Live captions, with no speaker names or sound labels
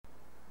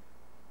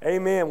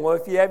Amen. Well,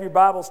 if you have your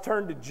Bibles,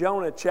 turn to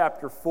Jonah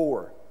chapter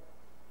 4.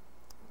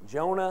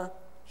 Jonah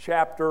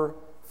chapter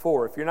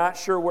 4. If you're not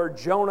sure where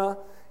Jonah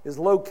is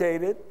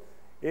located,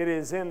 it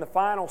is in the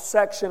final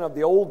section of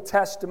the Old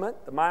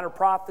Testament, the Minor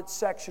Prophets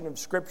section of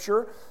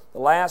Scripture, the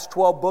last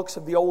 12 books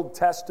of the Old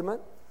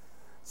Testament.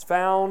 It's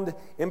found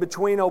in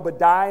between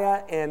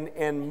Obadiah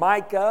and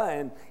Micah,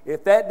 and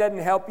if that doesn't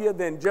help you,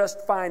 then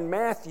just find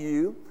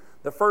Matthew,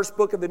 the first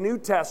book of the New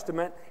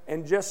Testament,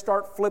 and just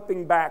start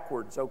flipping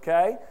backwards,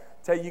 okay?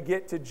 Till you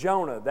get to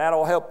Jonah.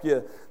 That'll help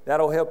you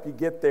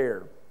get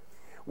there.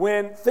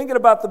 When thinking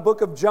about the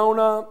book of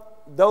Jonah,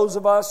 those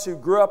of us who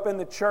grew up in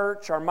the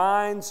church, our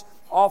minds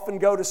often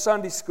go to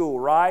Sunday school,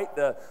 right?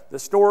 The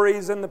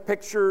stories and the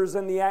pictures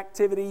and the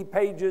activity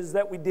pages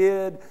that we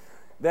did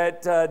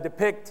that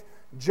depict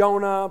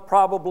Jonah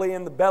probably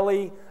in the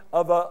belly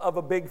of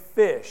a big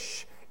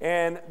fish.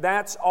 And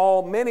that's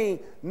all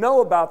many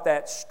know about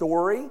that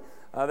story.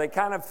 They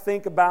kind of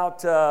think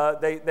about,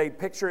 they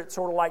picture it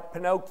sort of like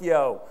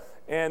Pinocchio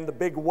and the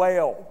big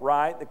whale,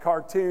 right? The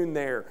cartoon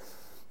there.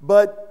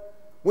 But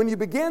when you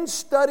begin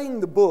studying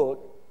the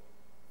book,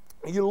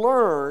 you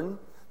learn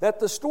that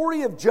the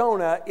story of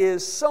Jonah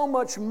is so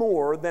much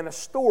more than a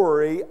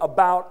story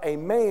about a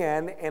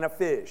man and a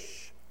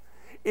fish.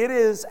 It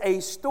is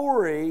a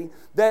story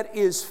that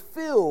is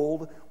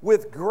filled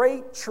with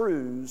great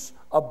truths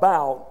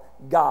about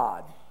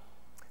God.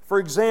 For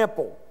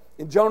example,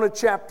 in Jonah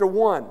chapter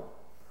 1,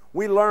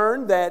 we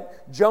learn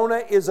that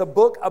Jonah is a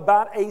book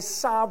about a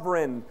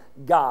sovereign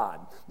God.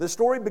 The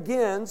story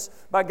begins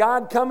by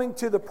God coming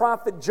to the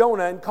prophet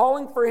Jonah and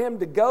calling for him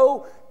to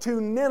go to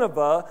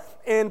Nineveh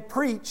and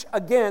preach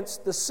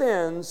against the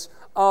sins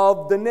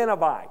of the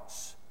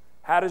Ninevites.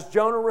 How does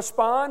Jonah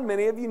respond?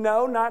 Many of you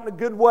know, not in a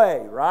good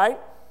way, right?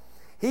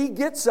 He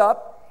gets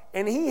up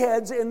and he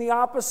heads in the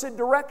opposite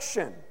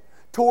direction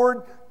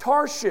toward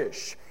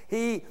Tarshish.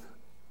 He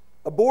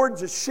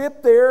aboards a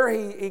ship there.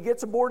 He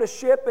gets aboard a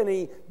ship and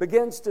he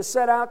begins to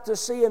set out to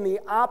sea in the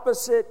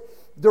opposite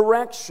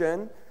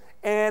direction.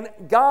 And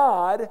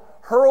God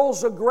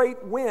hurls a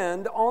great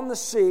wind on the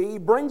sea,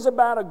 brings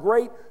about a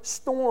great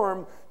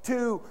storm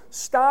to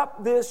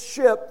stop this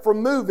ship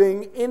from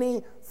moving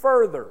any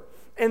further.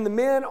 And the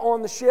men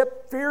on the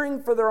ship,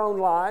 fearing for their own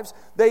lives,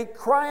 they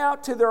cry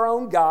out to their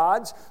own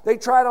gods. They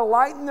try to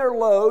lighten their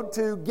load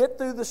to get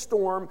through the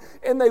storm.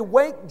 And they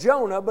wake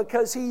Jonah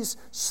because he's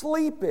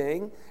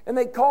sleeping. And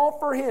they call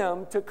for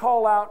him to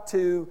call out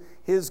to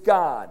his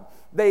God.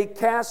 They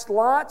cast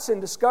lots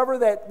and discover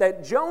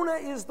that Jonah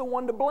is the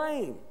one to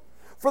blame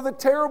for the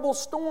terrible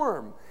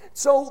storm.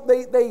 So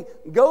they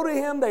go to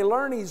him. They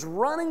learn he's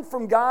running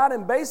from God.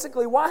 And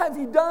basically, why have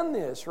you done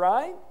this,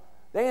 right?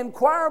 They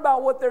inquire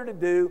about what they're to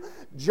do.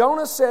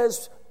 Jonah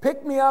says,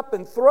 pick me up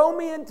and throw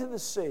me into the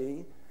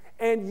sea,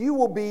 and you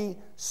will be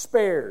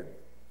spared.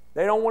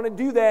 They don't want to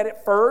do that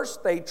at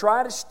first. They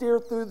try to steer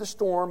through the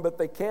storm, but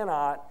they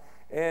cannot.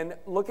 And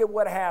look at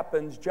what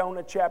happens,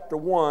 Jonah chapter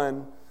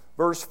 1,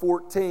 verse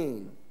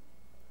 14.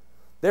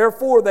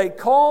 Therefore they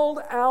called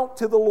out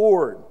to the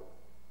Lord,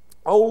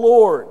 O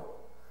Lord,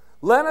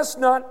 let us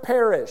not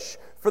perish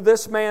for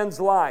this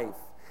man's life.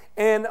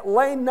 And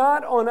lay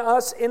not on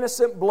us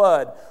innocent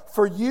blood,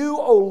 for you,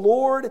 O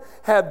Lord,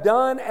 have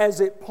done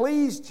as it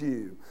pleased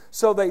you.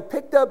 So they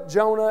picked up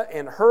Jonah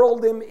and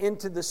hurled him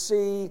into the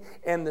sea,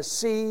 and the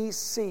sea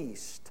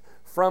ceased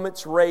from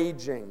its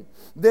raging.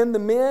 Then the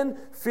men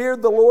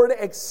feared the Lord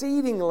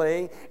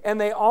exceedingly,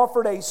 and they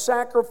offered a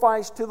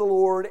sacrifice to the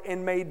Lord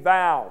and made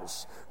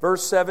vows.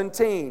 Verse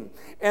 17,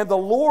 and the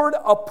Lord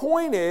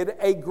appointed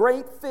a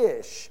great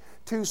fish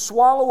to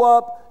swallow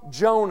up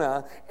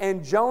Jonah,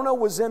 and Jonah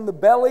was in the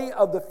belly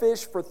of the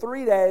fish for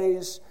 3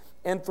 days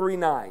and 3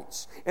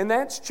 nights. And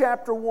that's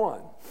chapter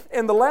 1.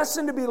 And the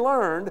lesson to be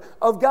learned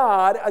of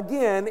God,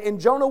 again, in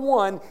Jonah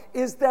 1,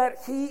 is that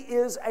He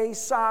is a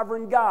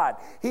sovereign God.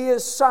 He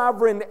is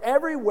sovereign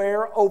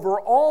everywhere,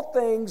 over all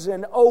things,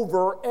 and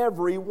over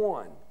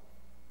everyone.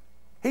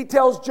 He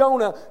tells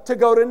Jonah to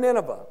go to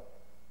Nineveh.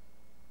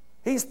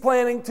 He's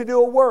planning to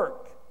do a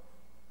work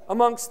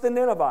amongst the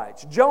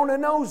Ninevites. Jonah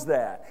knows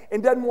that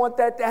and doesn't want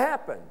that to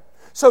happen.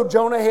 So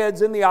Jonah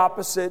heads in the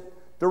opposite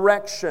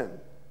direction.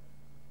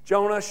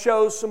 Jonah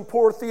shows some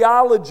poor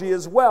theology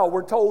as well.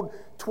 We're told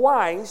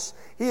twice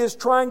he is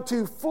trying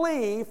to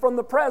flee from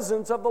the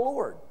presence of the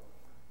Lord.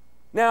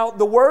 Now,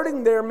 the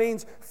wording there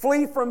means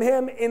flee from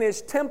Him in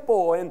His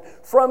temple and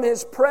from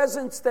His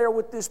presence there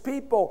with His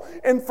people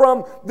and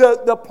from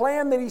the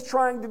plan that He's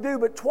trying to do.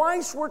 But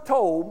twice we're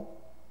told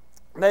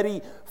that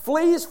he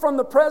flees from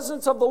the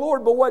presence of the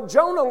Lord. But what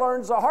Jonah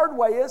learns the hard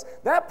way is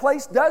that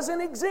place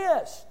doesn't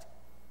exist.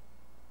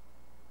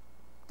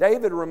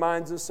 David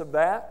reminds us of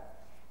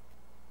that.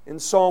 In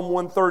Psalm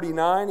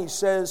 139, he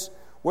says,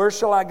 where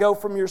shall I go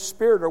from your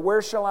spirit, or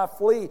where shall I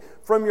flee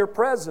from your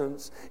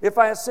presence? If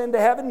I ascend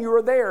to heaven, you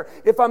are there.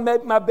 If I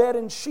make my bed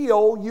in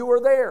Sheol, you are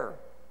there.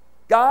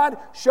 God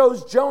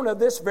shows Jonah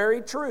this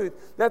very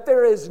truth, that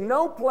there is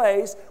no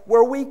place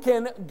where we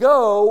can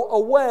go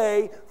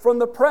away from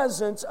the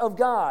presence of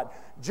God.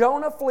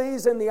 Jonah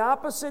flees in the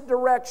opposite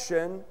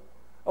direction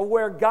of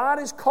where God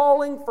is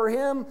calling for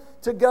him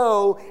to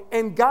go,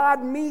 and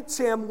God meets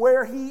him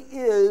where he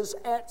is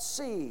at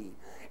sea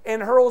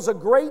and hurls a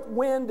great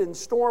wind and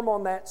storm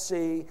on that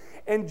sea,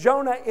 and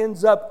Jonah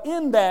ends up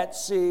in that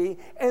sea,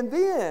 and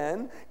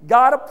then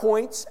God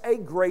appoints a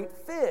great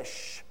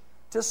fish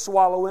to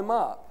swallow him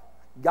up.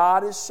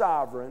 God is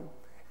sovereign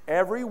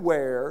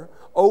everywhere,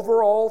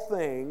 over all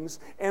things,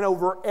 and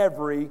over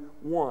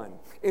everyone.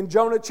 In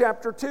Jonah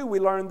chapter 2, we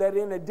learn that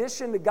in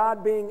addition to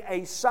God being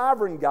a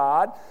sovereign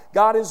God,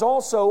 God is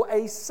also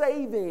a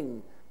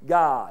saving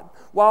God.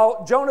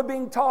 While Jonah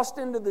being tossed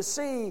into the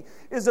sea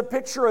is a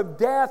picture of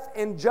death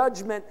and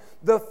judgment,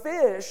 the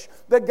fish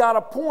that God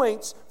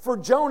appoints for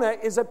Jonah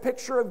is a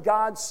picture of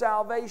God's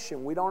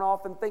salvation. We don't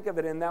often think of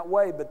it in that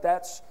way, but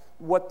that's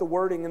what the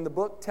wording in the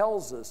book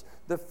tells us.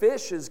 The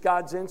fish is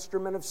God's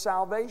instrument of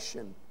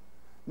salvation.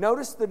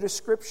 Notice the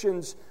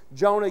descriptions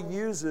Jonah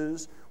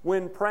uses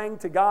when praying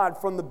to God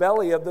from the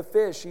belly of the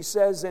fish. He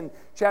says in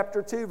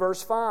chapter 2,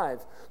 verse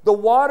 5, "The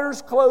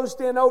waters closed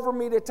in over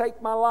me to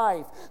take my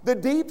life. The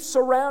deep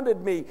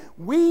surrounded me.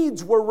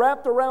 Weeds were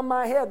wrapped around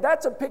my head."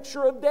 That's a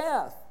picture of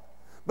death.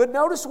 But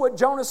notice what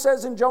Jonah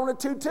says in Jonah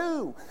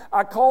 2:2.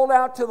 "I called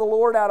out to the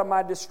Lord out of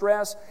my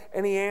distress,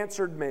 and he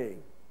answered me."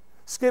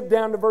 Skip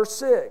down to verse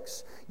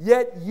 6.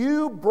 "Yet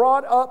you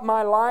brought up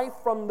my life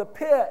from the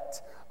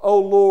pit, O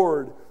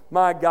Lord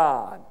my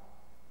God."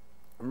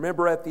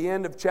 Remember at the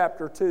end of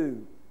chapter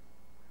 2,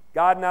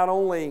 God not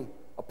only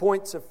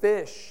appoints a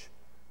fish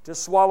to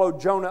swallow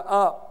Jonah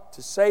up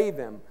to save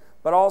him,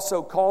 but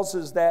also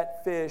causes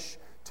that fish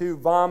to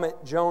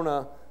vomit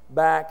Jonah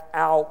back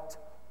out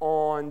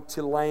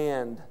onto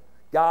land.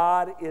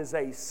 God is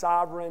a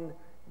sovereign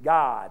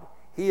God.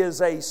 He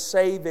is a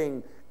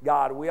saving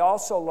God. We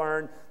also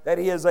learn that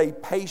He is a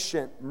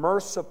patient,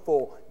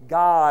 merciful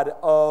God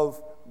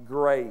of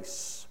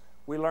grace.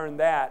 We learn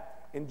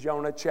that in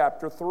Jonah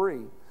chapter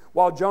 3.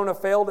 While Jonah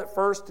failed at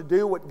first to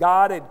do what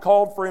God had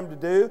called for him to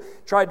do,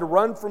 tried to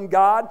run from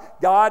God,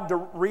 God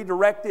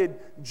redirected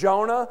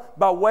Jonah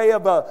by way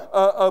of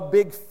a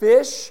big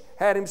fish,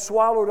 had him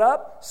swallowed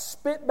up,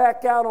 spit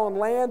back out on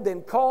land,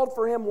 then called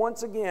for him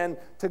once again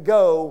to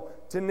go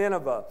to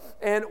Nineveh.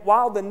 And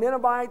while the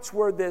Ninevites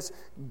were this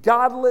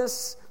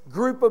godless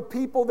group of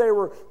people, they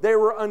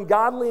were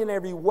ungodly in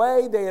every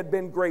way. They had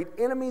been great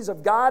enemies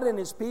of God and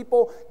His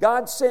people.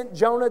 God sent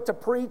Jonah to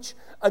preach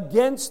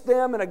against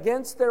them and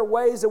against their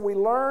ways, and we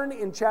learn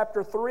in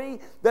chapter 3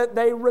 that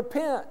they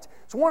repent.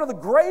 It's one of the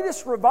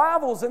greatest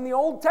revivals in the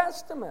Old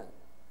Testament.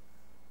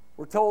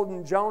 We're told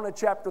in Jonah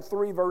chapter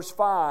 3 verse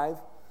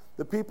 5,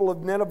 the people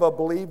of Nineveh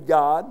believed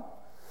God.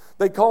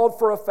 They called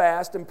for a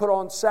fast and put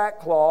on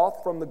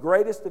sackcloth from the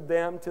greatest of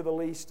them to the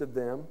least of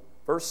them.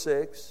 Verse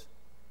 6,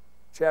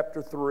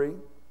 chapter 3.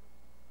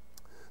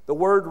 The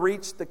word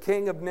reached the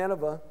king of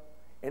Nineveh,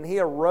 and he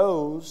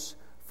arose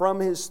from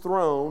his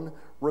throne,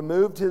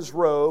 removed his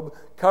robe,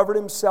 covered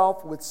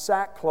himself with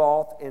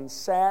sackcloth, and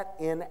sat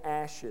in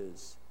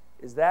ashes.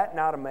 Is that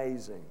not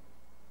amazing?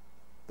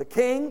 The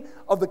king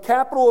of the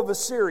capital of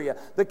Assyria,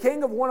 the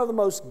king of one of the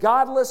most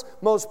godless,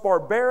 most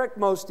barbaric,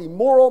 most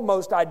immoral,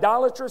 most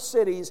idolatrous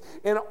cities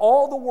in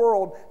all the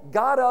world,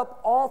 got up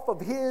off of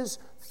his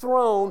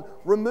throne,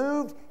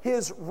 removed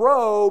his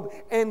robe,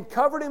 and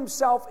covered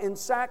himself in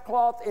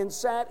sackcloth and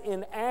sat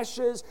in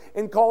ashes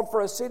and called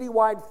for a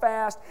citywide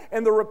fast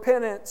and the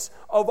repentance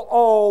of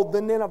all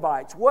the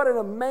Ninevites. What an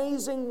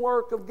amazing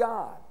work of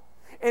God.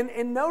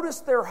 And notice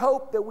their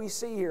hope that we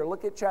see here.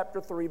 Look at chapter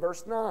 3,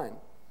 verse 9.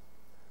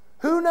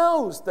 Who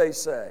knows, they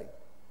say.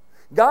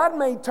 God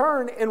may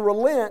turn and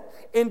relent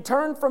and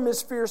turn from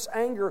His fierce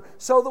anger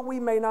so that we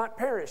may not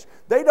perish.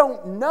 They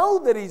don't know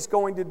that He's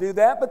going to do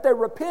that, but they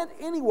repent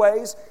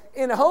anyways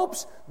in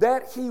hopes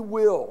that He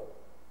will.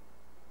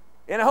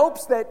 In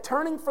hopes that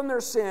turning from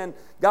their sin,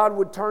 God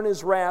would turn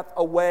His wrath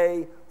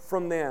away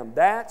from them.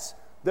 That's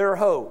their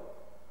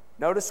hope.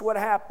 Notice what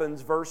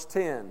happens, verse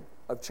 10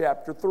 of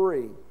chapter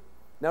 3.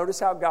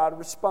 Notice how God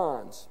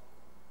responds.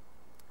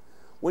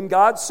 When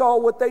God saw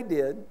what they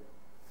did,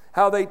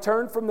 how they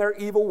turned from their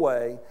evil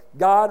way,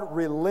 God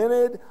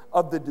relented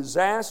of the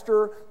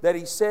disaster that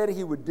He said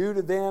He would do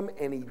to them,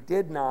 and He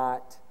did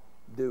not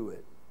do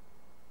it.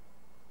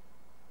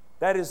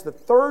 That is the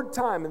third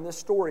time in this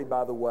story,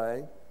 by the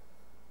way,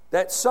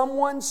 that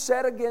someone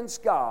set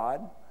against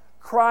God,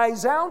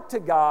 cries out to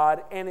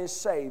God, and is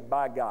saved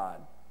by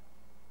God.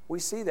 We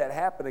see that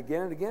happen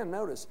again and again.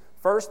 Notice,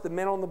 first, the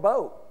men on the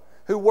boat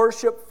who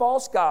worship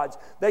false gods.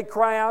 They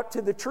cry out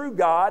to the true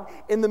God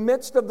in the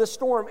midst of the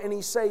storm, and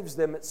He saves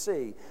them at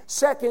sea.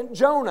 Second,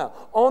 Jonah,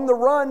 on the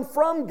run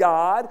from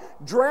God,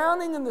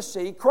 drowning in the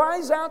sea,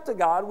 cries out to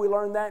God. We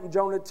learn that in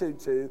Jonah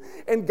 2:2.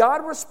 And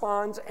God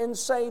responds and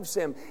saves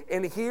him.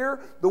 And here,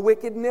 the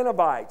wicked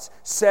Ninevites,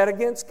 set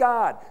against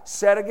God,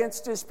 set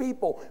against His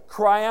people,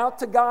 cry out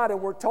to God,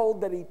 and we're told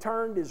that He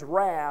turned His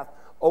wrath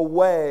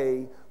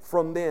away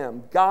from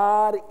them.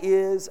 God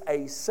is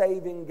a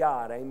saving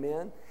God.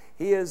 Amen?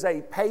 He is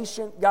a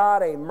patient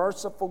God, a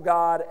merciful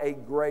God, a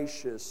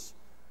gracious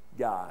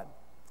God.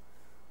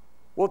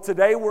 Well,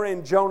 today we're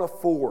in Jonah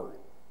 4.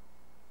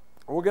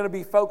 We're going to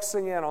be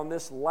focusing in on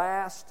this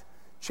last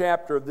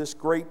chapter of this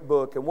great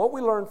book. And what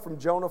we learned from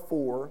Jonah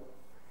 4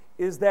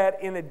 is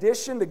that in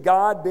addition to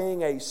God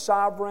being a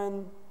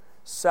sovereign,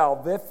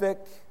 salvific,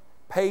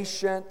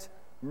 patient,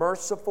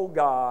 merciful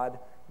God,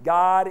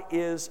 God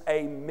is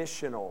a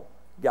missional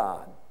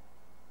God.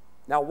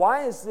 Now,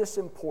 why is this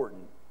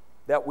important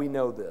that we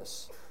know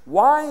this?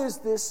 Why is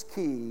this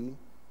key,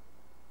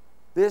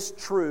 this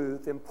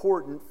truth,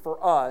 important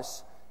for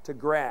us to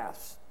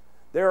grasp?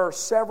 There are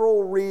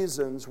several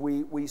reasons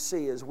we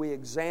see as we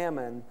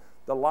examine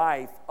the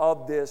life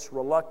of this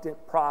reluctant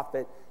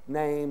prophet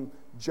named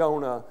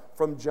Jonah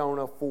from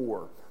Jonah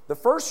 4. The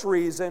first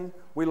reason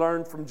we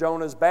learned from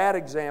Jonah's bad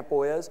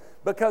example is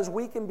because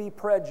we can be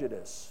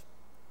prejudiced.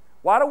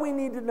 Why do we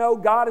need to know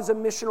God is a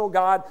missional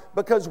God?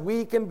 Because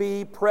we can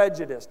be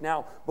prejudiced.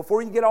 Now,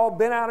 before you get all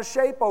bent out of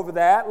shape over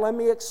that, let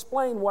me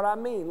explain what I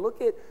mean.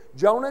 Look at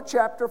Jonah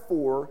chapter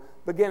 4,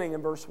 beginning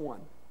in verse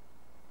 1.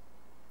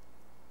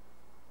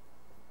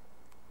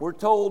 We're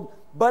told,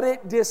 but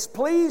it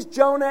displeased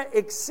Jonah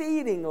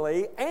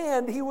exceedingly,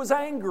 and he was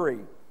angry.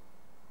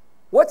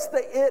 What's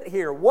the it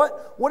here?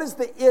 What is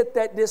the it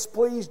that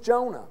displeased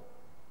Jonah?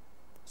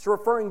 It's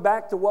referring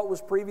back to what was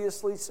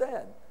previously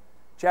said.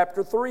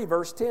 Chapter 3,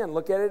 verse 10.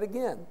 Look at it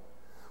again.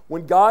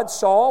 When God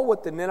saw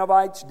what the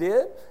Ninevites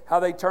did, how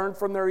they turned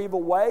from their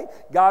evil way,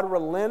 God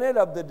relented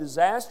of the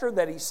disaster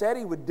that He said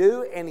He would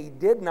do, and He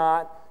did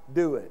not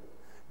do it.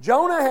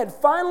 Jonah had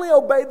finally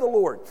obeyed the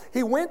Lord.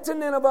 He went to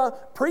Nineveh,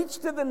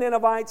 preached to the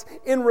Ninevites.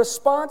 In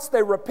response,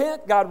 they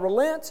repent. God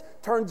relents,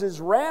 turns His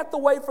wrath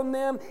away from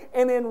them.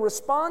 And in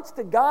response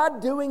to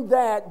God doing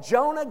that,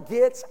 Jonah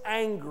gets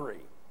angry.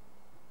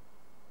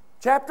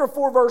 Chapter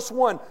 4, verse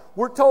 1,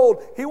 we're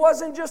told he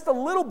wasn't just a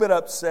little bit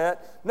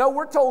upset. No,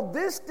 we're told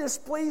this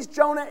displeased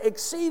Jonah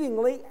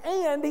exceedingly,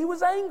 and he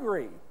was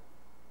angry.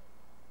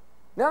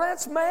 Now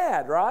that's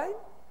mad, right?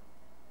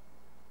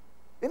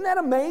 Isn't that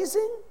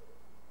amazing?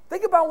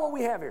 Think about what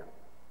we have here.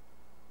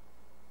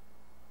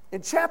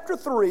 In chapter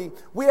 3,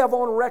 we have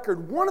on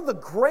record one of the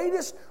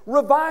greatest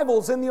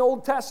revivals in the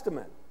Old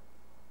Testament.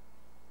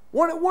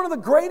 One of the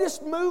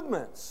greatest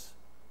movements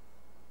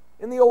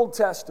in the Old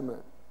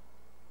Testament.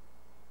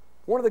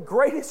 One of the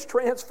greatest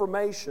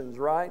transformations,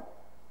 right?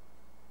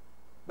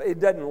 It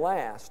doesn't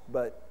last,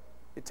 but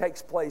it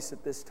takes place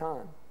at this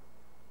time.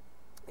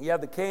 You have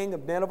the king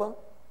of Nineveh,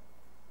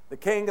 the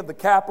king of the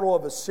capital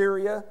of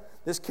Assyria,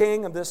 this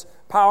king of this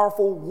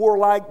powerful,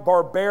 warlike,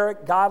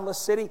 barbaric, godless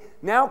city,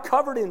 now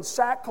covered in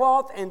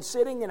sackcloth and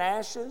sitting in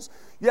ashes.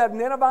 You have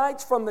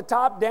Ninevites from the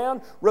top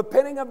down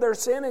repenting of their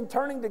sin and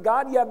turning to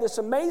God. You have this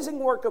amazing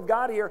work of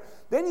God here.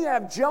 Then you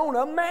have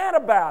Jonah mad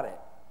about it.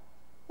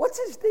 What's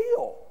his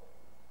deal?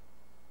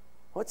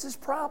 What's his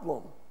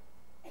problem?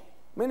 I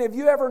mean, have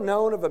you ever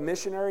known of a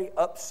missionary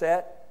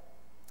upset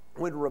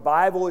when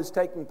revival is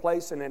taking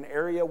place in an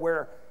area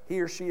where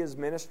he or she is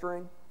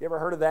ministering? You ever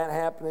heard of that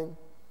happening?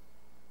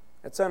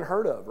 That's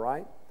unheard of,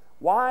 right?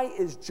 Why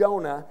is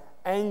Jonah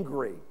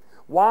angry?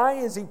 Why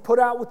is he put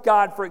out with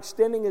God for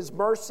extending His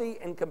mercy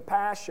and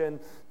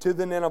compassion to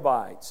the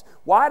Ninevites?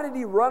 Why did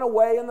he run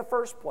away in the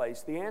first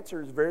place? The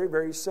answer is very,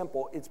 very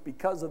simple. It's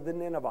because of the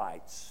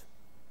Ninevites.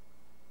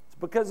 It's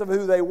because of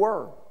who they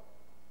were.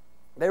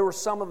 They were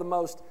some of the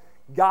most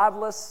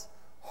godless,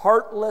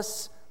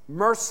 heartless,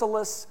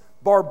 merciless,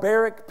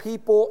 barbaric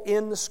people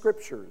in the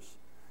Scriptures.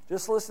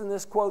 Just listen to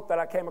this quote that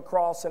I came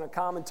across in a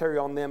commentary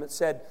on them. It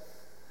said,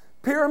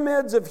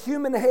 "Pyramids of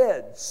human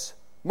heads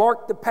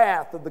marked the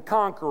path of the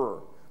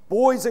conqueror.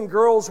 Boys and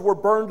girls were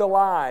burned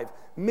alive.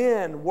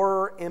 Men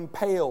were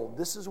impaled."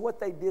 This is what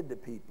they did to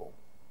people.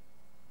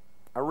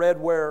 I read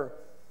where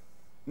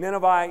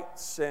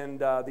Ninevites and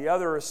the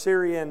other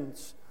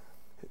Assyrians,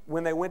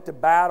 when they went to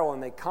battle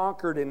and they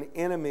conquered an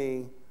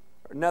enemy,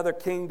 another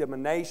kingdom, a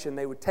nation,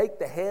 they would take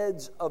the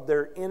heads of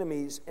their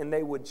enemies and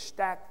they would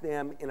stack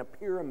them in a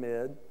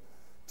pyramid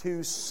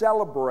to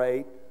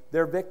celebrate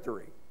their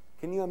victory.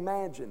 Can you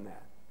imagine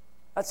that?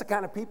 That's the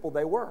kind of people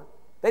they were.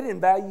 They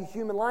didn't value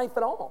human life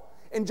at all.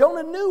 And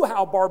Jonah knew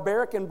how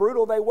barbaric and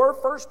brutal they were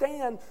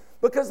firsthand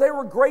because they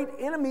were great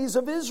enemies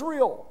of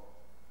Israel.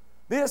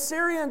 The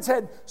Assyrians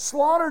had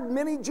slaughtered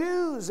many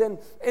Jews, and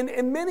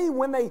many,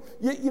 when they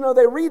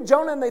read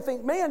Jonah and they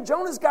think, man,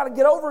 Jonah's got to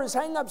get over his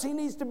hang-ups. He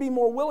needs to be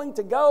more willing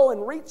to go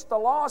and reach the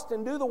lost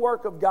and do the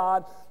work of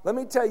God. Let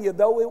me tell you,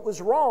 though it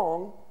was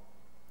wrong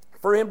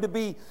for him to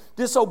be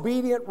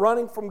disobedient,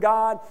 running from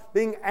God,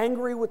 being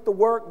angry with the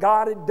work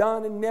God had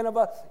done in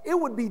Nineveh, it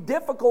would be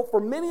difficult for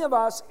many of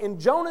us in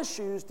Jonah's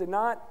shoes to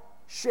not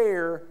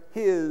share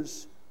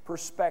his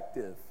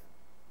perspective.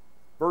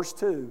 Verse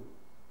 2.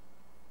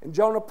 And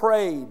Jonah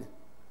prayed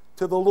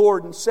to the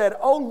Lord and said,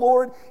 "O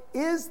Lord,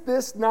 is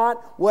this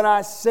not what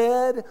I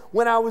said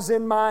when I was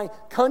in my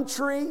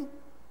country?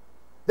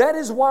 That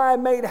is why I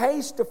made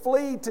haste to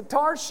flee to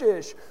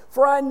Tarshish,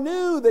 for I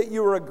knew that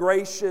you were a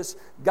gracious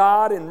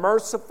God and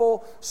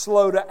merciful,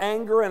 slow to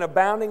anger and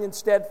abounding in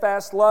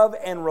steadfast love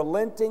and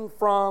relenting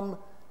from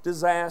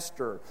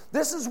disaster."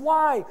 This is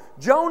why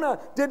Jonah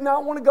did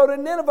not want to go to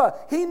Nineveh.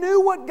 He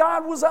knew what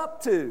God was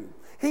up to.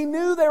 He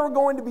knew they were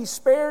going to be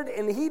spared,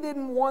 and he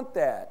didn't want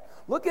that.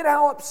 Look at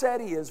how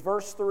upset he is,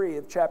 verse 3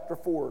 of chapter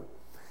 4.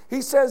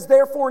 He says,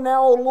 "Therefore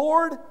now, O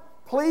Lord,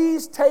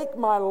 please take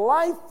my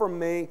life from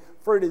me,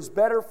 for it is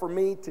better for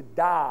me to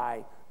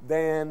die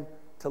than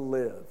to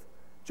live."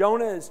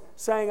 Jonah is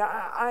saying,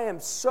 I am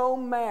so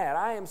mad.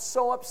 I am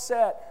so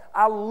upset.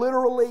 I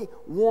literally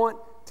want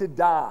to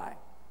die.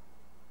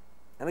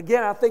 And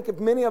again, I think if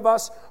many of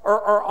us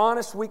are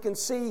honest, we can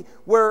see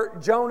where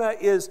Jonah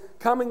is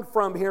coming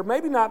from here.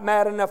 Maybe not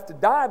mad enough to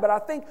die, but I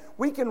think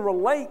we can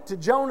relate to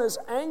Jonah's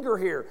anger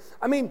here.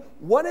 I mean,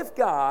 what if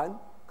God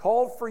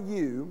called for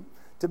you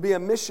to be a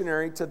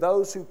missionary to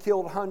those who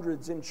killed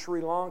hundreds in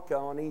Sri Lanka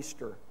on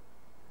Easter,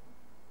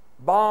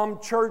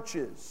 bombed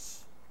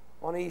churches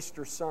on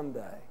Easter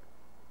Sunday?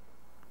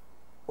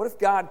 What if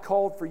God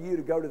called for you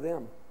to go to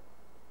them?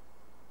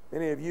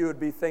 Many of you would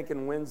be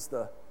thinking, when's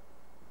the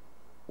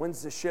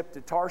ship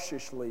to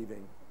Tarshish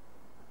leaving?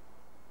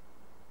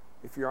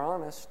 If you're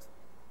honest.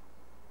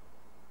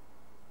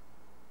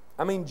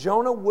 I mean,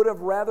 Jonah would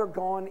have rather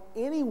gone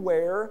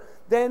anywhere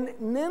than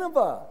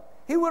Nineveh.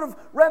 He would have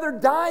rather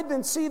died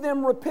than see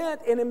them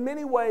repent. And in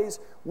many ways,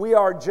 we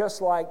are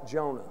just like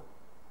Jonah.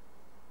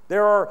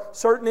 There are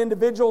certain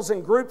individuals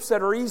and groups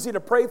that are easy to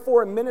pray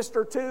for and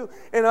minister to,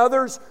 and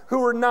others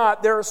who are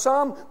not. There are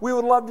some we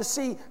would love to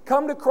see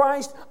come to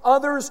Christ.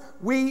 Others,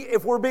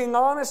 if we're being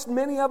honest,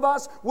 many of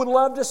us would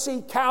love to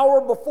see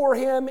cower before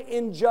Him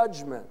in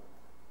judgment.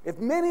 If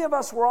many of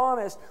us were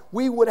honest,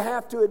 we would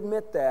have to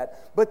admit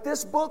that. But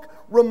this book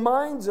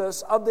reminds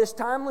us of this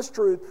timeless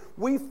truth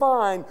we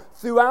find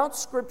throughout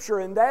Scripture,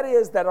 and that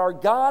is that our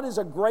God is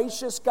a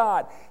gracious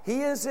God.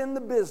 He is in the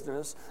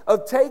business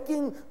of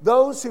taking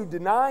those who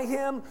deny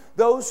Him,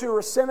 those who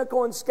are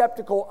cynical and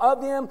skeptical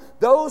of Him,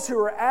 those who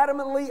are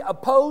adamantly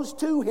opposed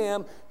to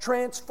Him,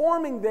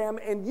 transforming them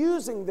and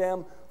using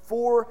them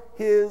for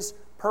His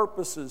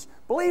purposes.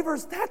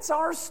 Believers, that's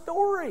our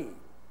story.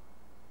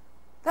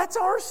 That's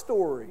our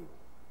story.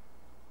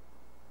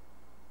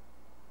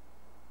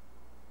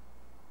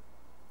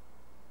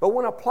 But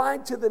when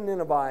applied to the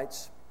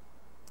Ninevites,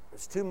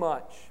 it's too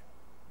much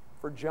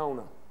for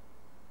Jonah.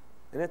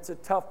 And it's a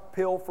tough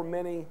pill for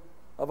many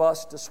of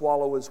us to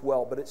swallow as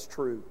well, but it's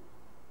true.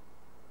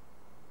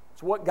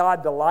 It's what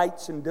God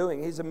delights in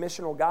doing. He's a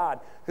missional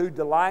God who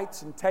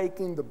delights in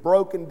taking the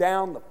broken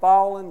down, the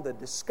fallen, the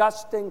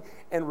disgusting,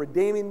 and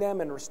redeeming them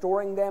and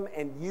restoring them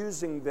and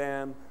using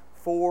them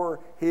for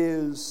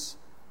His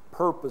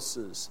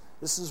purposes.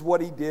 This is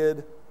what He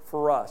did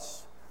for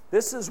us.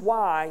 This is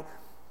why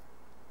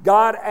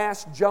God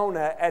asked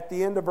Jonah at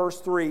the end of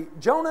verse 3,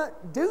 "Jonah,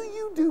 do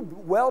you do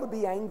well to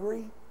be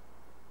angry?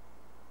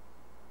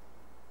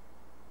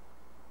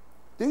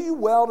 Do you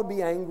well to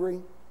be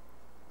angry?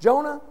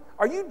 Jonah,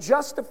 are you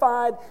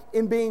justified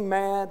in being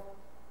mad?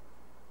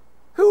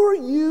 Who are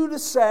you to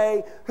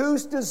say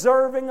who's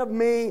deserving of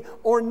me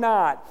or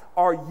not?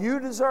 Are you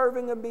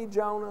deserving of me,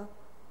 Jonah?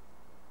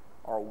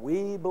 Are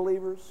we,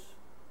 believers?"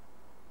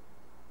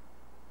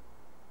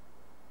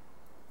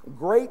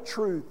 Great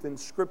truth in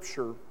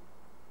Scripture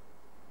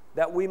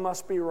that we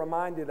must be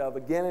reminded of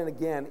again and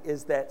again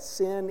is that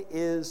sin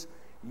is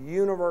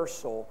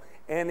universal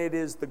and it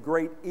is the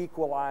great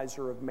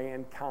equalizer of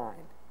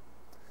mankind.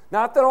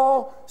 Not that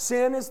all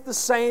sin is the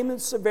same in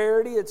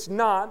severity. It's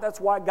not.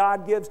 That's why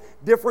God gives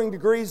differing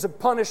degrees of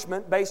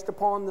punishment based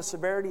upon the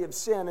severity of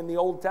sin in the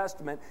Old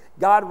Testament.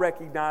 God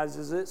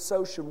recognizes it,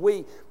 so should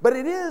we. But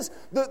it is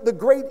the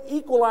great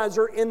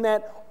equalizer in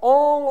that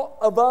all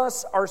of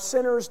us are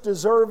sinners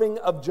deserving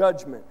of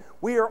judgment.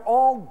 We are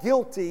all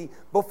guilty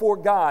before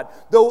God.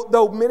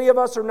 Though many of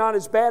us are not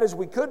as bad as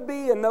we could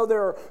be, and though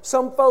there are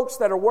some folks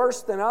that are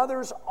worse than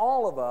others,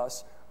 all of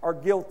us are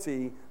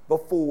guilty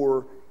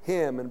before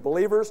Him. And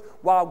believers,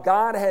 while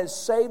God has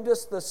saved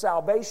us, the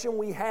salvation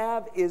we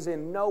have is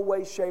in no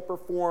way, shape, or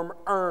form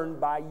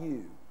earned by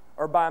you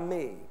or by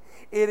me.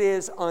 It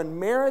is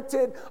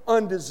unmerited,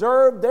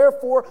 undeserved.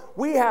 Therefore,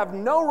 we have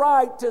no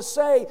right to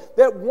say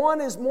that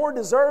one is more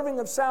deserving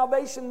of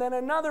salvation than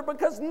another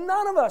because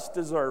none of us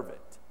deserve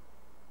it.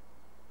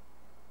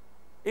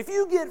 If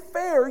you get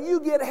fair, you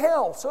get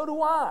hell. So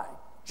do I.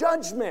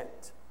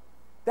 Judgment.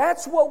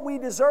 That's what we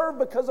deserve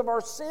because of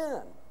our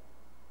sin.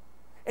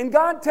 And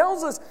God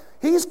tells us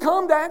He's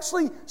come to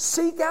actually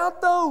seek out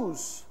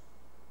those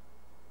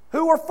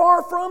who are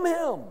far from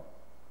Him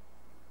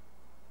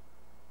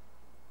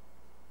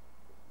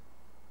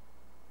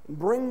and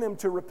bring them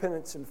to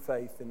repentance and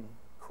faith in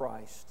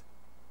Christ.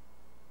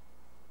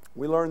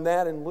 We learned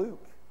that in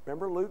Luke.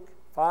 Remember Luke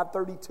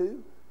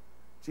 5:32?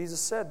 Jesus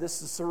said,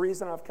 "This is the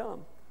reason I've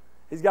come."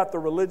 He's got the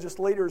religious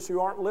leaders who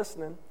aren't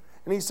listening.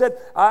 And He said,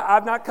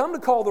 I've not come to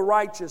call the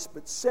righteous,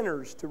 but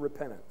sinners to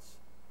repentance.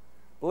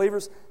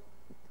 Believers,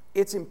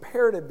 it's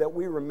imperative that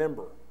we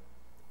remember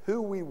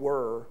who we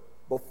were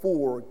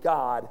before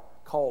God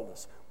called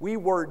us. We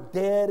were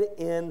dead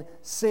in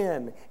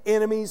sin,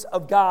 enemies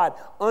of God,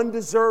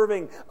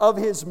 undeserving of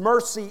His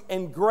mercy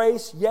and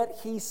grace,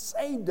 yet He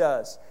saved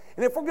us.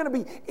 And if we're going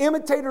to be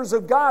imitators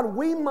of God,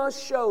 we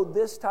must show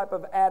this type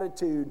of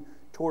attitude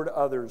toward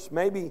others.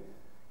 Maybe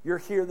You're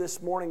here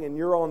this morning and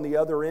you're on the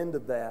other end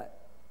of that.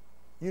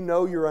 You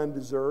know you're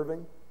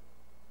undeserving,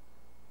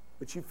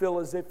 but you feel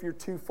as if you're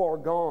too far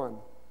gone,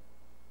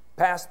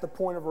 past the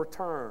point of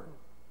return.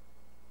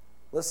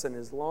 Listen,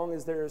 as long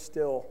as there is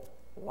still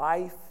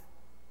life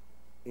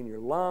in your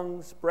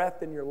lungs,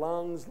 breath in your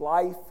lungs,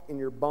 life in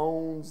your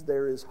bones,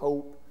 there is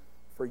hope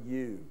for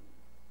you.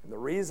 And the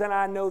reason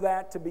I know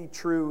that to be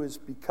true is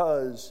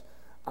because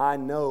I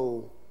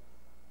know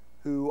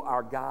who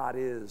our God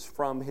is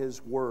from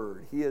His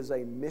Word. He is a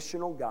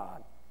missional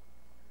God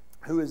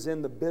who is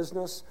in the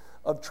business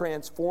of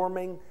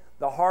transforming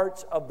the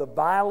hearts of the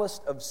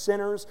vilest of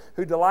sinners,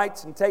 who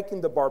delights in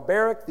taking the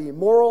barbaric, the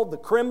immoral, the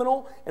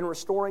criminal, and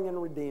restoring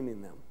and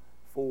redeeming them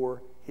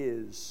for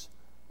His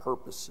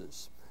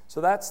purposes. So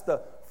that's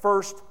the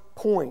first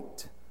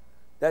point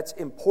that's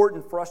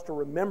important for us to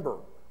remember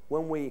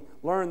when we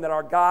learn that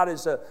our God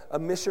is a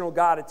missional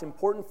God. It's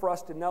important for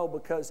us to know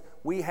because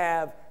we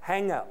have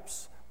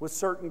hang-ups with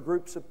certain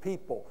groups of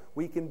people.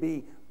 We can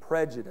be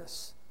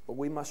prejudiced, but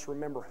we must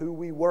remember who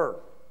we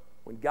were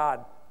when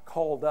God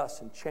called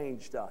us and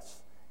changed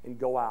us and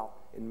go out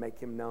and make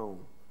Him known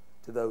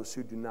to those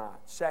who do not.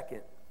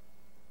 Second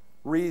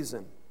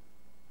reason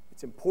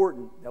it's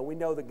important that we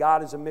know that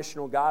God is a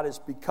missional God is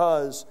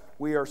because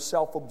we are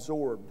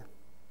self-absorbed. We're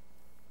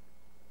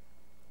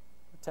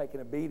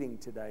taking a beating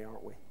today,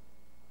 aren't we?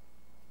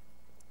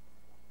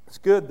 It's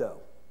good,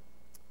 though.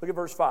 Look at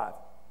verse 5.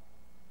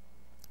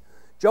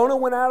 Jonah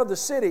went out of the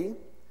city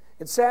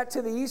and sat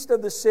to the east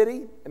of the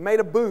city and made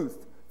a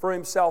booth for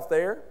himself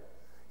there.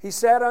 He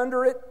sat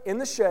under it in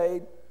the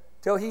shade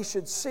till he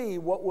should see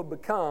what would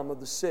become of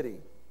the city.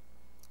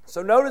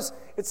 So notice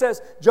it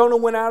says Jonah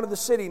went out of the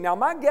city. Now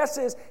my guess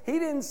is he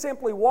didn't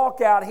simply walk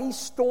out, he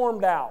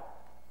stormed out.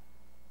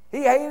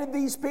 He hated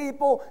these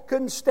people,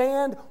 couldn't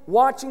stand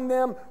watching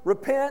them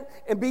repent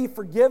and be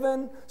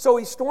forgiven. So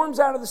he storms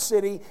out of the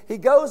city. He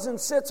goes and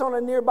sits on a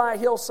nearby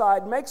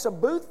hillside, makes a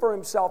booth for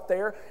himself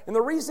there. And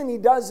the reason he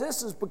does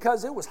this is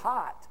because it was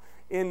hot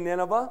in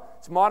Nineveh.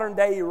 It's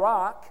modern-day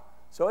Iraq,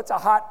 so it's a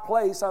hot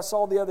place. I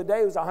saw the other day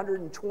it was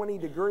 120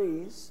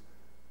 degrees.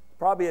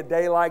 Probably a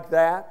day like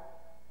that.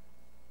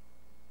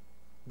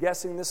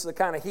 Guessing this is the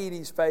kind of heat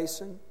he's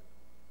facing.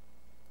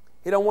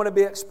 He don't want to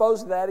be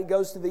exposed to that. He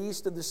goes to the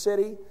east of the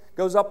city,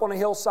 goes up on a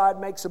hillside,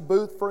 makes a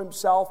booth for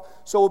himself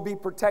so he'll be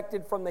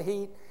protected from the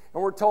heat.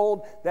 And we're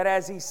told that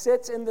as he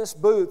sits in this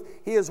booth,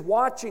 he is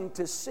watching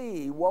to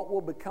see what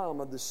will become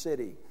of the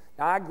city.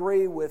 Now, I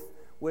agree with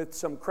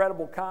some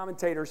credible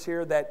commentators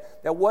here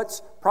that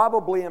what's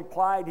probably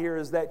implied here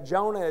is that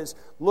Jonah is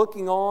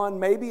looking on,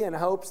 maybe in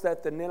hopes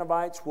that the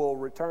Ninevites will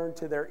return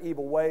to their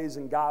evil ways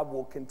and God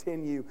will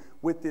continue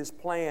with this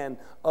plan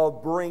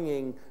of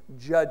bringing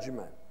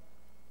judgment.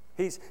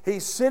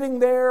 He's sitting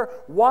there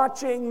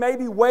watching,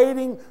 maybe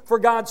waiting for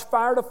God's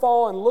fire to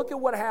fall. And look at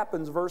what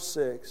happens, verse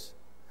 6.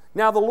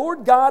 Now the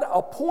Lord God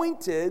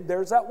appointed,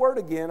 there's that word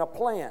again, a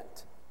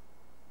plant.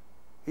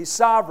 He's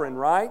sovereign,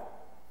 right?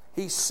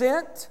 He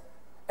sent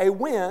a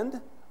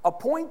wind,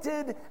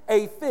 appointed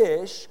a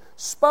fish,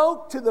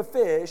 spoke to the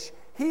fish.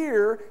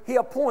 Here He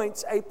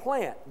appoints a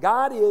plant.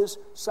 God is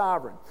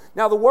sovereign.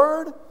 Now the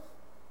Lord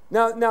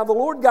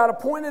God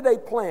appointed a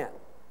plant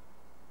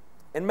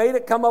and made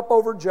it come up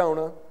over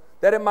Jonah,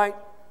 that it might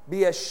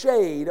be a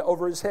shade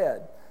over his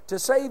head, to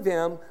save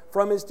him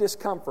from his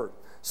discomfort.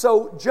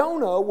 So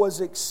Jonah was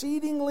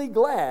exceedingly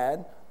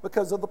glad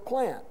because of the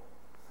plant.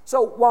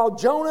 So while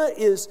Jonah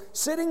is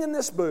sitting in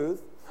this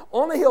booth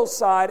on a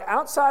hillside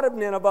outside of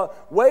Nineveh,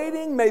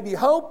 waiting, maybe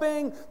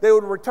hoping they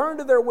would return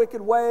to their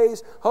wicked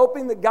ways,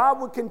 hoping that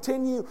God would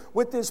continue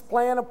with this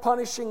plan of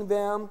punishing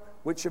them,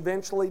 which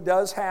eventually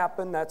does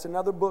happen. That's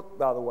another book,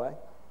 by the way.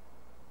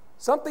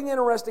 Something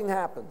interesting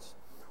happens.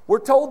 We're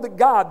told that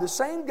God, the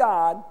same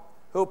God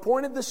who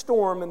appointed the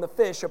storm and the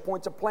fish,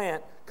 appoints a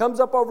plant,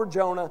 comes up over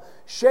Jonah,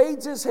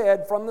 shades his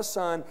head from the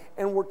sun,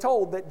 and we're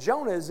told that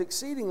Jonah is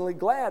exceedingly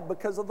glad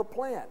because of the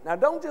plant. Now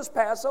don't just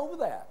pass over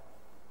that.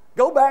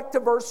 Go back to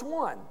verse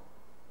 1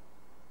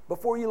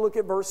 before you look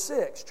at verse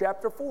 6,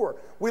 chapter 4.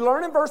 We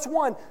learn in verse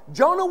 1,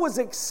 Jonah was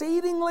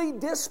exceedingly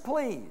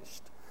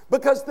displeased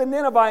because the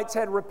Ninevites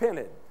had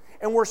repented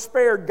and were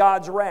spared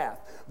God's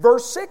wrath.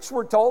 Verse 6,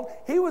 we're told,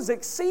 he was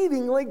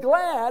exceedingly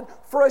glad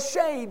for a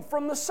shade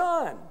from the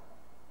sun.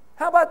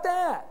 How about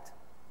that?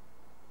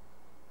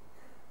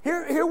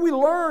 Here we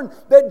learn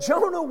that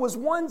Jonah was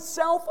one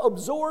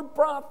self-absorbed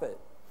prophet.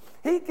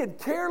 He could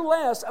care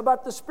less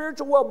about the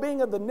spiritual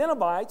well-being of the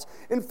Ninevites.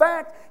 In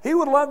fact, he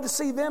would love to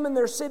see them and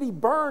their city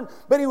burn,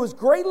 but he was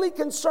greatly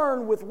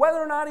concerned with whether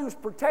or not he was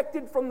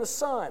protected from the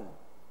sun.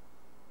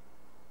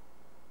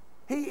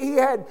 He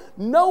had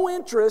no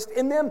interest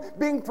in them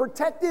being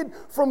protected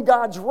from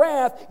God's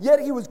wrath, yet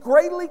he was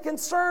greatly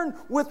concerned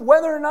with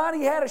whether or not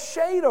he had a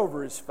shade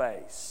over his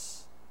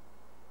face.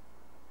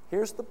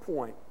 Here's the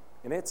point,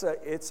 and it's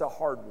a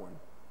hard one.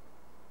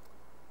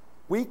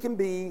 We can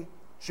be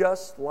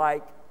just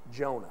like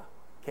Jonah,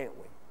 can't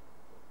we?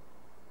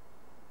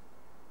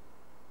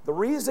 The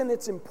reason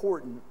it's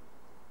important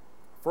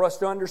for us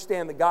to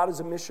understand that God is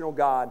a missional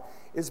God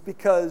is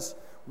because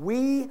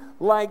we,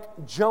 like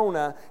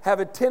Jonah, have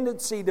a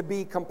tendency to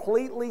be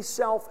completely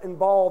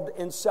self-involved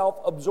and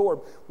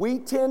self-absorbed. We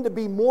tend to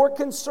be more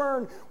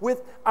concerned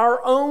with our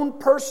own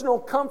personal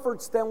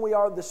comforts than we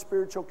are the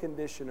spiritual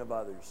condition of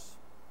others.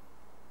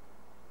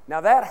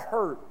 Now that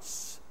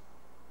hurts,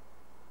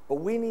 but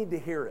we need to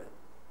hear it.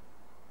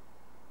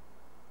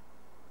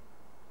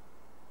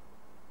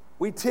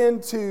 We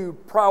tend to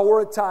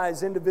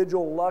prioritize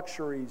individual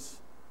luxuries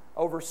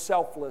over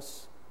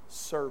selfless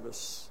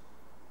service.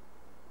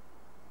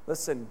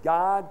 Listen,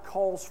 God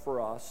calls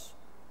for us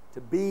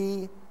to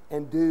be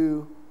and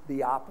do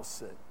the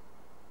opposite.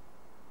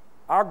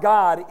 Our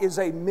God is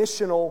a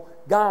missional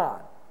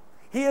God.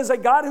 He is a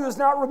God who has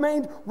not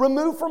remained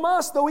removed from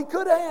us, though He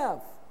could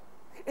have.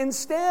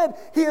 Instead,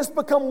 He has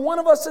become one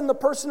of us in the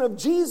person of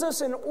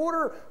Jesus in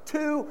order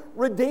to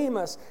redeem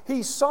us.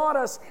 He sought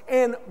us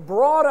and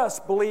brought us,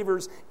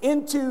 believers,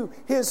 into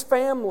His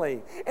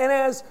family. And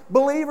as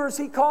believers,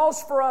 He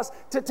calls for us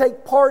to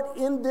take part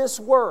in this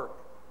work.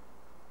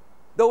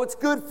 Though it's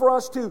good for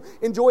us to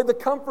enjoy the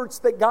comforts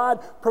that God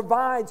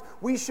provides,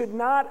 we should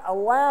not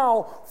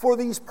allow for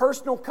these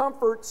personal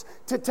comforts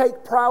to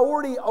take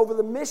priority over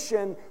the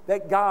mission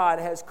that God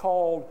has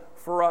called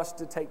for us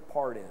to take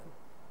part in.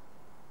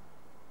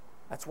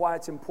 That's why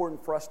it's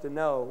important for us to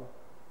know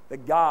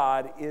that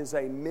God is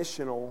a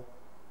missional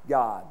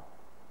God.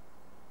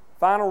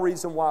 Final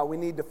reason why we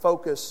need to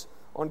focus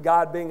on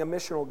God being a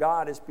missional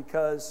God is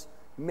because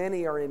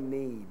many are in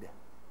need.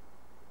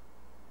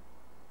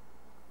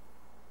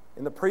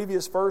 In the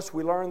previous verse,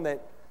 we learned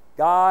that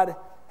God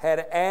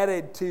had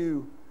added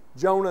to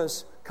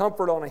Jonah's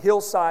comfort on a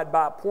hillside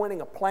by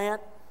appointing a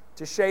plant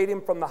to shade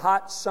him from the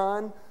hot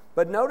sun.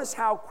 But notice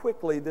how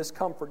quickly this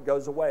comfort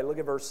goes away. Look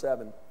at verse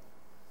 7.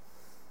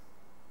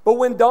 But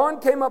when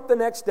dawn came up the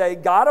next day,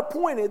 God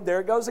appointed,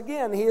 there it goes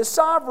again, He is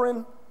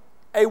sovereign,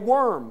 a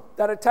worm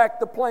that attacked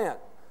the plant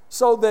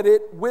so that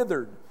it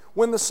withered.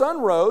 When the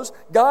sun rose,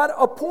 God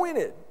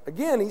appointed,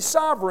 again, He's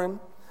sovereign,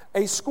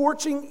 a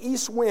scorching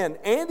east wind,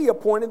 and He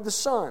appointed the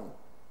sun,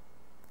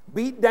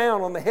 beat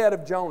down on the head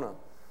of Jonah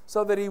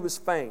so that he was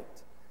faint.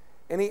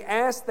 And He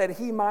asked that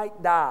he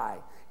might die,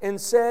 and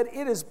said,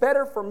 it is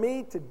better for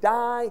me to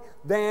die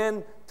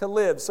than to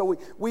live. So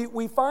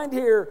we find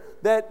here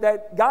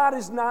that God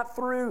is not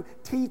through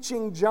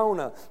teaching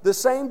Jonah. The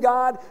same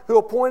God who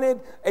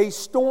appointed a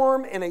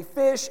storm and a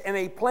fish and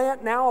a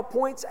plant now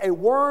appoints a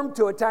worm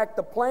to attack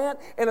the plant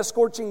and a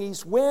scorching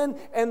east wind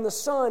and the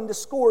sun to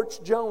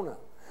scorch Jonah.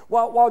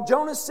 While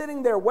Jonah's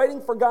sitting there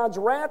waiting for God's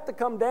wrath to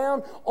come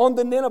down on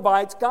the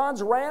Ninevites,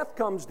 God's wrath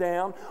comes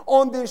down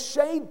on this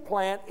shade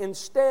plant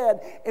instead,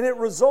 and it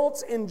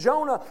results in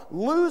Jonah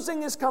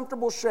losing his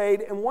comfortable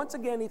shade, and once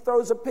again he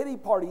throws a pity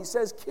party. He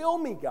says, kill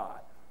me,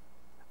 God.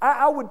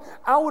 I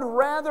would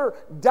rather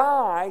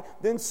die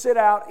than sit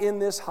out in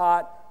this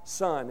hot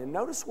sun. And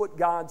notice what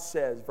God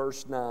says,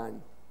 verse 9.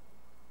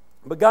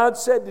 But God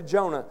said to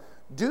Jonah,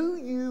 do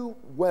you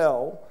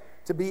well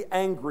to be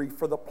angry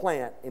for the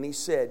plant? And he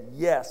said,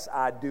 yes,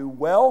 I do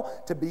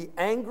well to be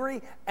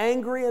angry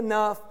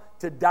enough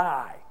to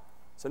die.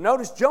 So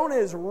notice Jonah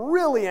is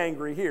really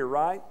angry here,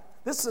 right?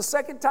 This is the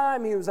second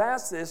time he was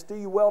asked this, do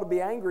you well to be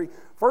angry?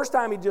 First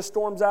time he just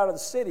storms out of the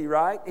city,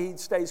 right? He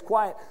stays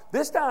quiet.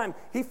 This time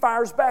he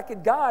fires back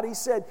at God. He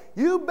said,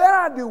 you bet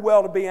I do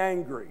well to be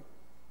angry.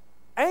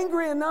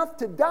 Angry enough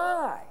to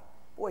die.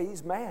 Boy,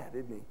 he's mad,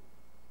 isn't he?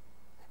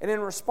 And in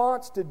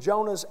response to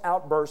Jonah's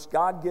outburst,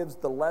 God gives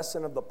the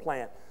lesson of the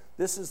plant.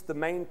 This is the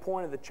main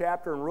point of the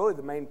chapter and really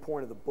the main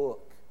point of the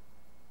book.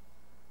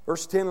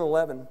 Verse 10 and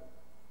 11.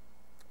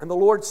 And the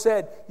Lord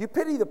said, you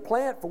pity the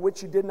plant for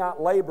which you did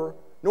not labor,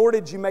 nor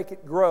did you make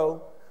it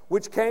grow,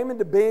 which came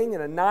into being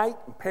in a night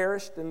and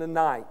perished in a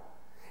night.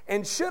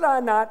 And should I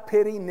not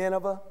pity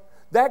Nineveh,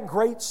 that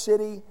great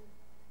city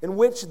in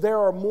which there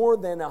are more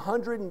than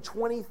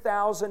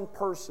 120,000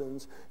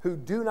 persons who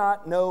do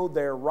not know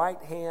their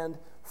right hand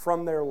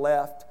from their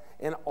left,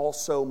 and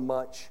also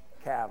much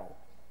cattle.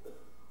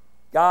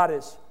 God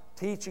is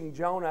teaching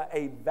Jonah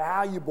a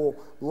valuable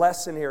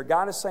lesson here.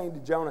 God is saying to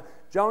Jonah,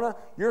 Jonah,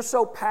 you're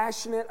so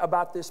passionate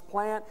about this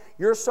plant.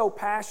 You're so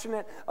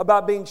passionate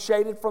about being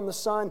shaded from the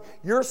sun.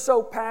 You're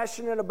so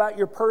passionate about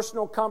your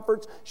personal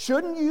comforts.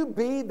 Shouldn't you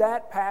be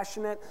that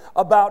passionate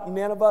about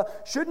Nineveh?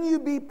 Shouldn't you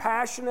be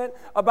passionate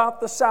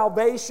about the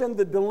salvation,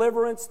 the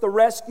deliverance, the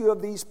rescue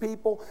of these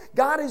people?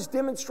 God is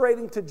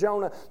demonstrating to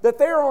Jonah that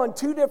they're on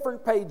two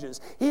different pages.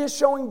 He is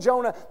showing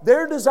Jonah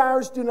their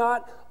desires do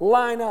not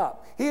line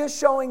up. He is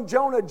showing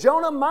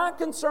Jonah, my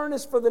concern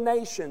is for the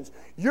nations.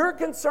 Your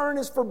concern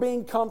is for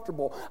being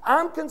comfortable.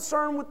 I'm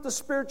concerned with the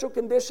spiritual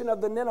condition of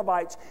the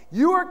Ninevites.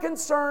 You are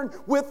concerned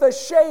with the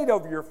shade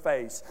of your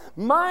face.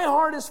 My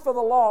heart is for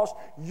the lost.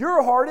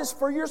 Your heart is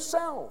for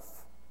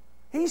yourself.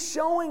 He's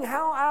showing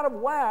how out of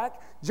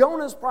whack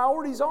Jonah's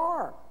priorities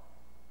are.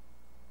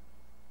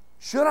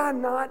 Should I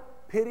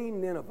not pity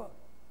Nineveh,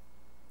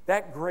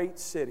 that great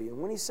city? And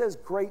when he says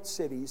great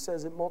city, he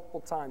says it multiple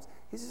times.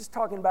 He's just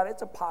talking about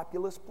it's a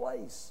populous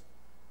place.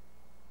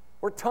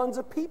 where tons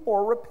of people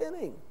are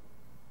repenting.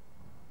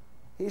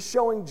 He's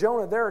showing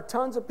Jonah there are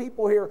tons of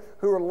people here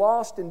who are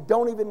lost and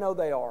don't even know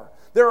they are.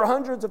 There are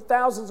hundreds of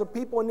thousands of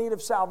people in need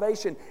of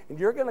salvation, and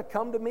you're going to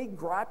come to me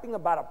griping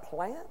about a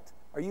plant?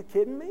 Are you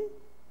kidding me?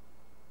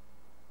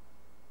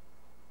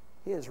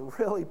 He is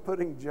really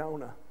putting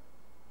Jonah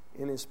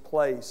in his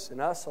place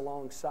and us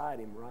alongside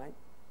him, right?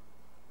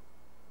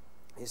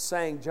 He's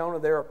saying, Jonah,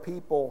 there are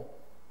people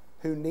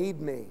who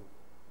need me,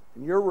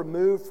 and you're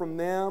removed from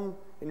them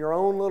in your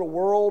own little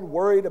world,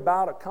 worried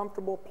about a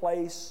comfortable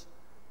place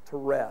to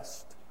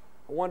rest.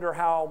 I wonder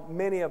how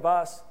many of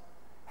us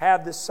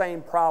have this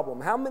same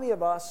problem. How many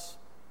of us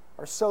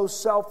are so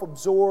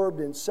self-absorbed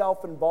and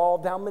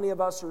self-involved? How many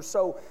of us are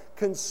so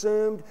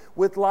consumed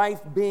with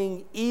life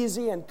being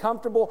easy and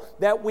comfortable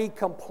that we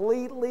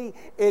completely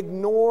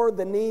ignore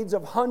the needs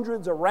of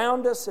hundreds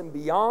around us and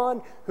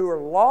beyond who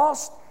are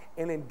lost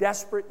and in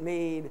desperate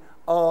need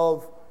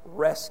of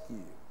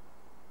rescue?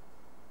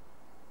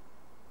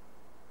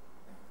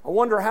 I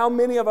wonder how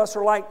many of us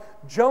are like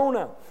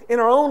Jonah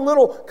in our own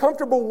little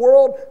comfortable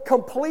world,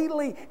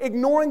 completely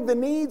ignoring the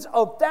needs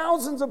of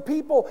thousands of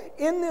people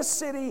in this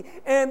city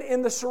and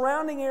in the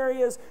surrounding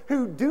areas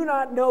who do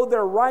not know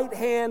their right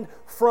hand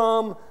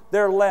from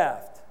their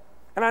left.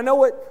 And I know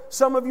what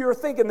some of you are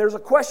thinking. There's a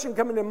question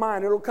coming to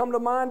mind. It'll come to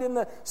mind in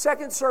the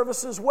second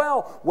service as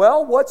well.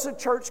 Well, what's the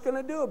church going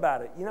to do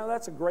about it? You know,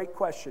 that's a great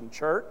question,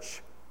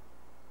 church.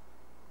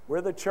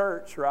 We're the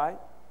church, right?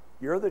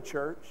 You're the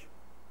church.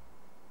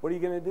 What are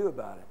you going to do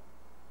about it?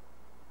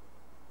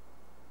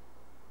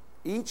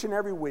 Each and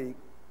every week,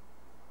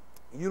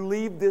 you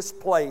leave this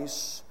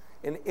place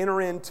and enter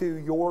into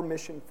your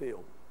mission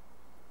field.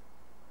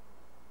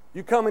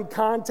 You come in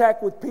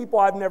contact with people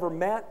I've never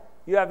met.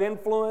 You have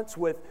influence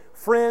with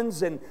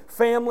friends and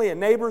family and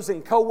neighbors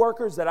and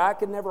coworkers that I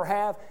could never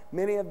have.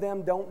 Many of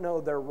them don't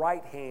know their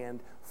right hand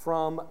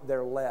from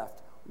their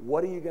left.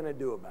 What are you going to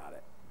do about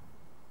it?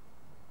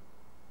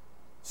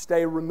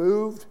 Stay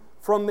removed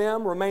from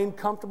them, remain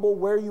comfortable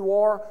where you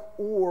are,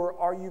 or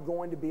are you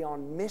going to be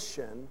on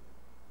mission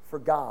for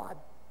God?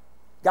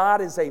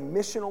 God is a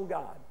missional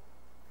God.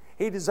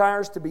 He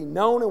desires to be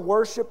known and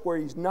worshiped where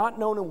He's not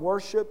known and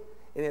worshiped,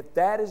 and if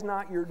that is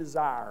not your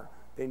desire,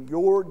 then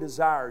your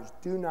desires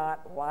do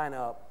not line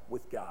up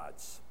with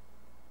God's.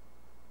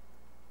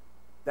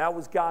 That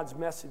was God's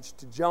message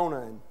to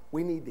Jonah, and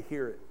we need to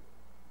hear it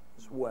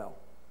as well.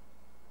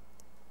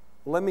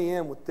 Let me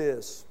end with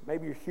this.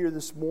 Maybe you're here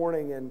this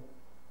morning and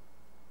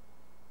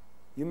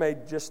you may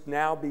just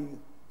now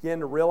begin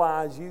to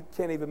realize you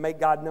can't even make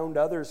God known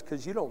to others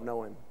because you don't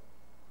know Him.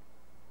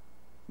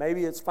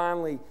 Maybe it's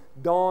finally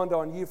dawned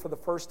on you for the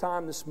first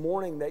time this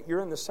morning that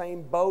you're in the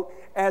same boat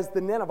as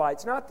the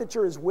Ninevites. Not that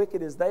you're as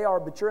wicked as they are,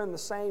 but you're in the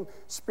same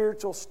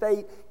spiritual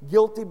state,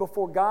 guilty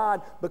before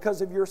God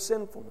because of your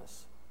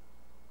sinfulness.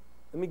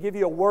 Let me give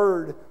you a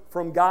word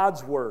from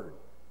God's Word.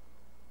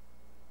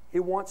 He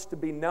wants to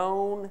be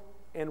known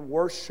and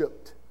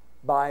worshiped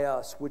by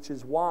us, which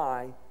is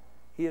why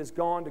He has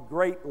gone to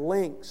great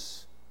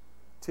lengths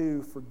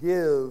to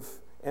forgive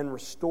and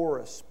restore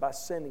us by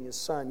sending His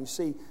Son. You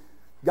see,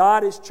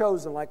 God has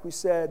chosen, like we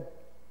said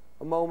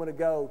a moment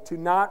ago, to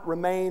not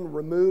remain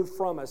removed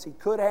from us. He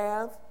could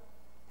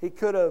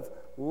have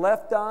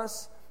left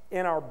us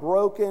in our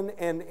broken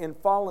and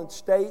fallen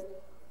state.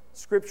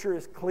 Scripture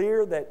is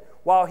clear that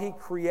while He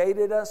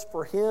created us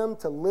for Him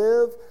to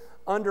live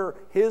under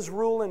His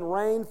rule and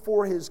reign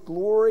for His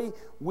glory,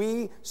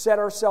 we set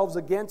ourselves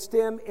against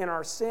Him in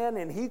our sin,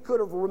 and He could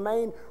have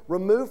remained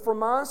removed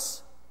from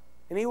us,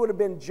 and He would have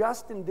been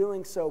just in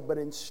doing so. But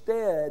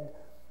instead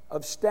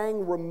of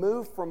staying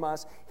removed from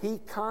us, He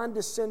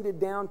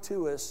condescended down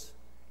to us,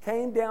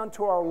 came down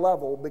to our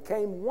level,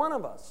 became one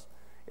of us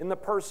in the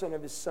person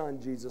of His Son,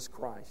 Jesus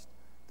Christ.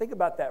 Think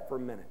about that for a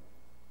minute.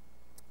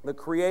 The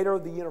Creator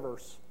of the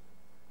universe,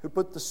 who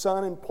put the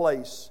sun in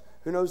place,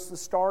 who knows the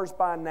stars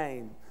by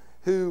name,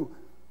 who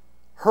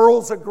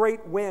hurls a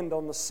great wind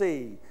on the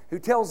sea, who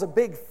tells a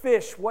big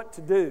fish what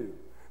to do,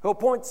 who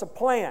appoints a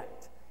plant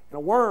and a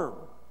worm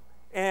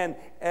and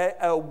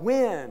a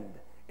wind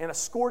and a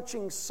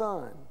scorching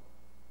sun.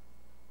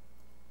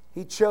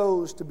 He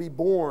chose to be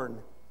born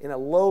in a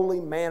lowly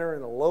manner,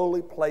 in a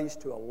lowly place,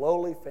 to a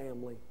lowly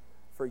family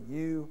for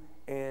you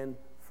and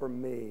for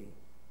me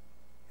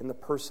in the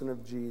person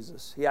of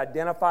Jesus. He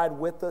identified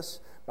with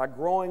us by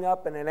growing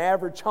up in an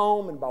average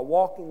home and by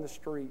walking the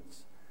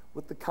streets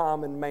with the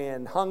common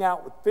man, hung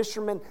out with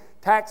fishermen,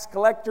 tax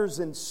collectors,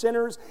 and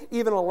sinners,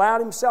 even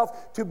allowed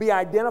Himself to be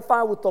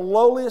identified with the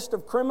lowliest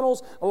of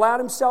criminals, allowed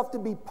Himself to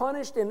be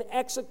punished and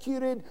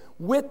executed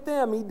with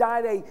them. He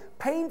died a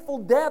painful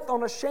death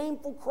on a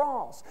shameful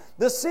cross.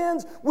 The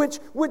sins which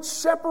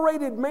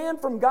separated man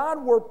from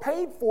God were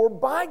paid for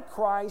by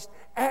Christ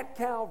at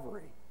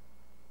Calvary.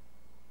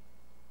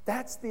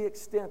 That's the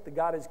extent that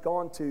God has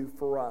gone to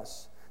for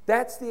us.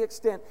 That's the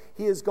extent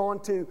He has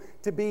gone to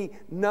be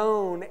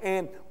known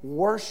and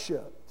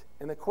worshiped.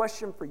 And the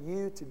question for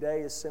you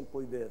today is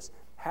simply this: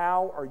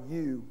 how are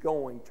you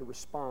going to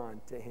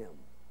respond to Him?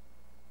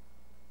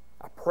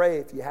 I pray,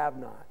 if you have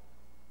not,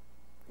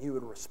 you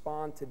would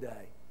respond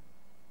today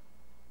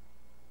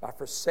by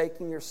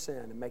forsaking your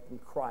sin and making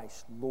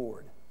Christ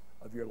Lord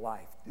of your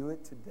life. Do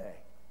it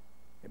today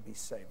and be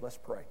saved. Let's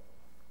pray.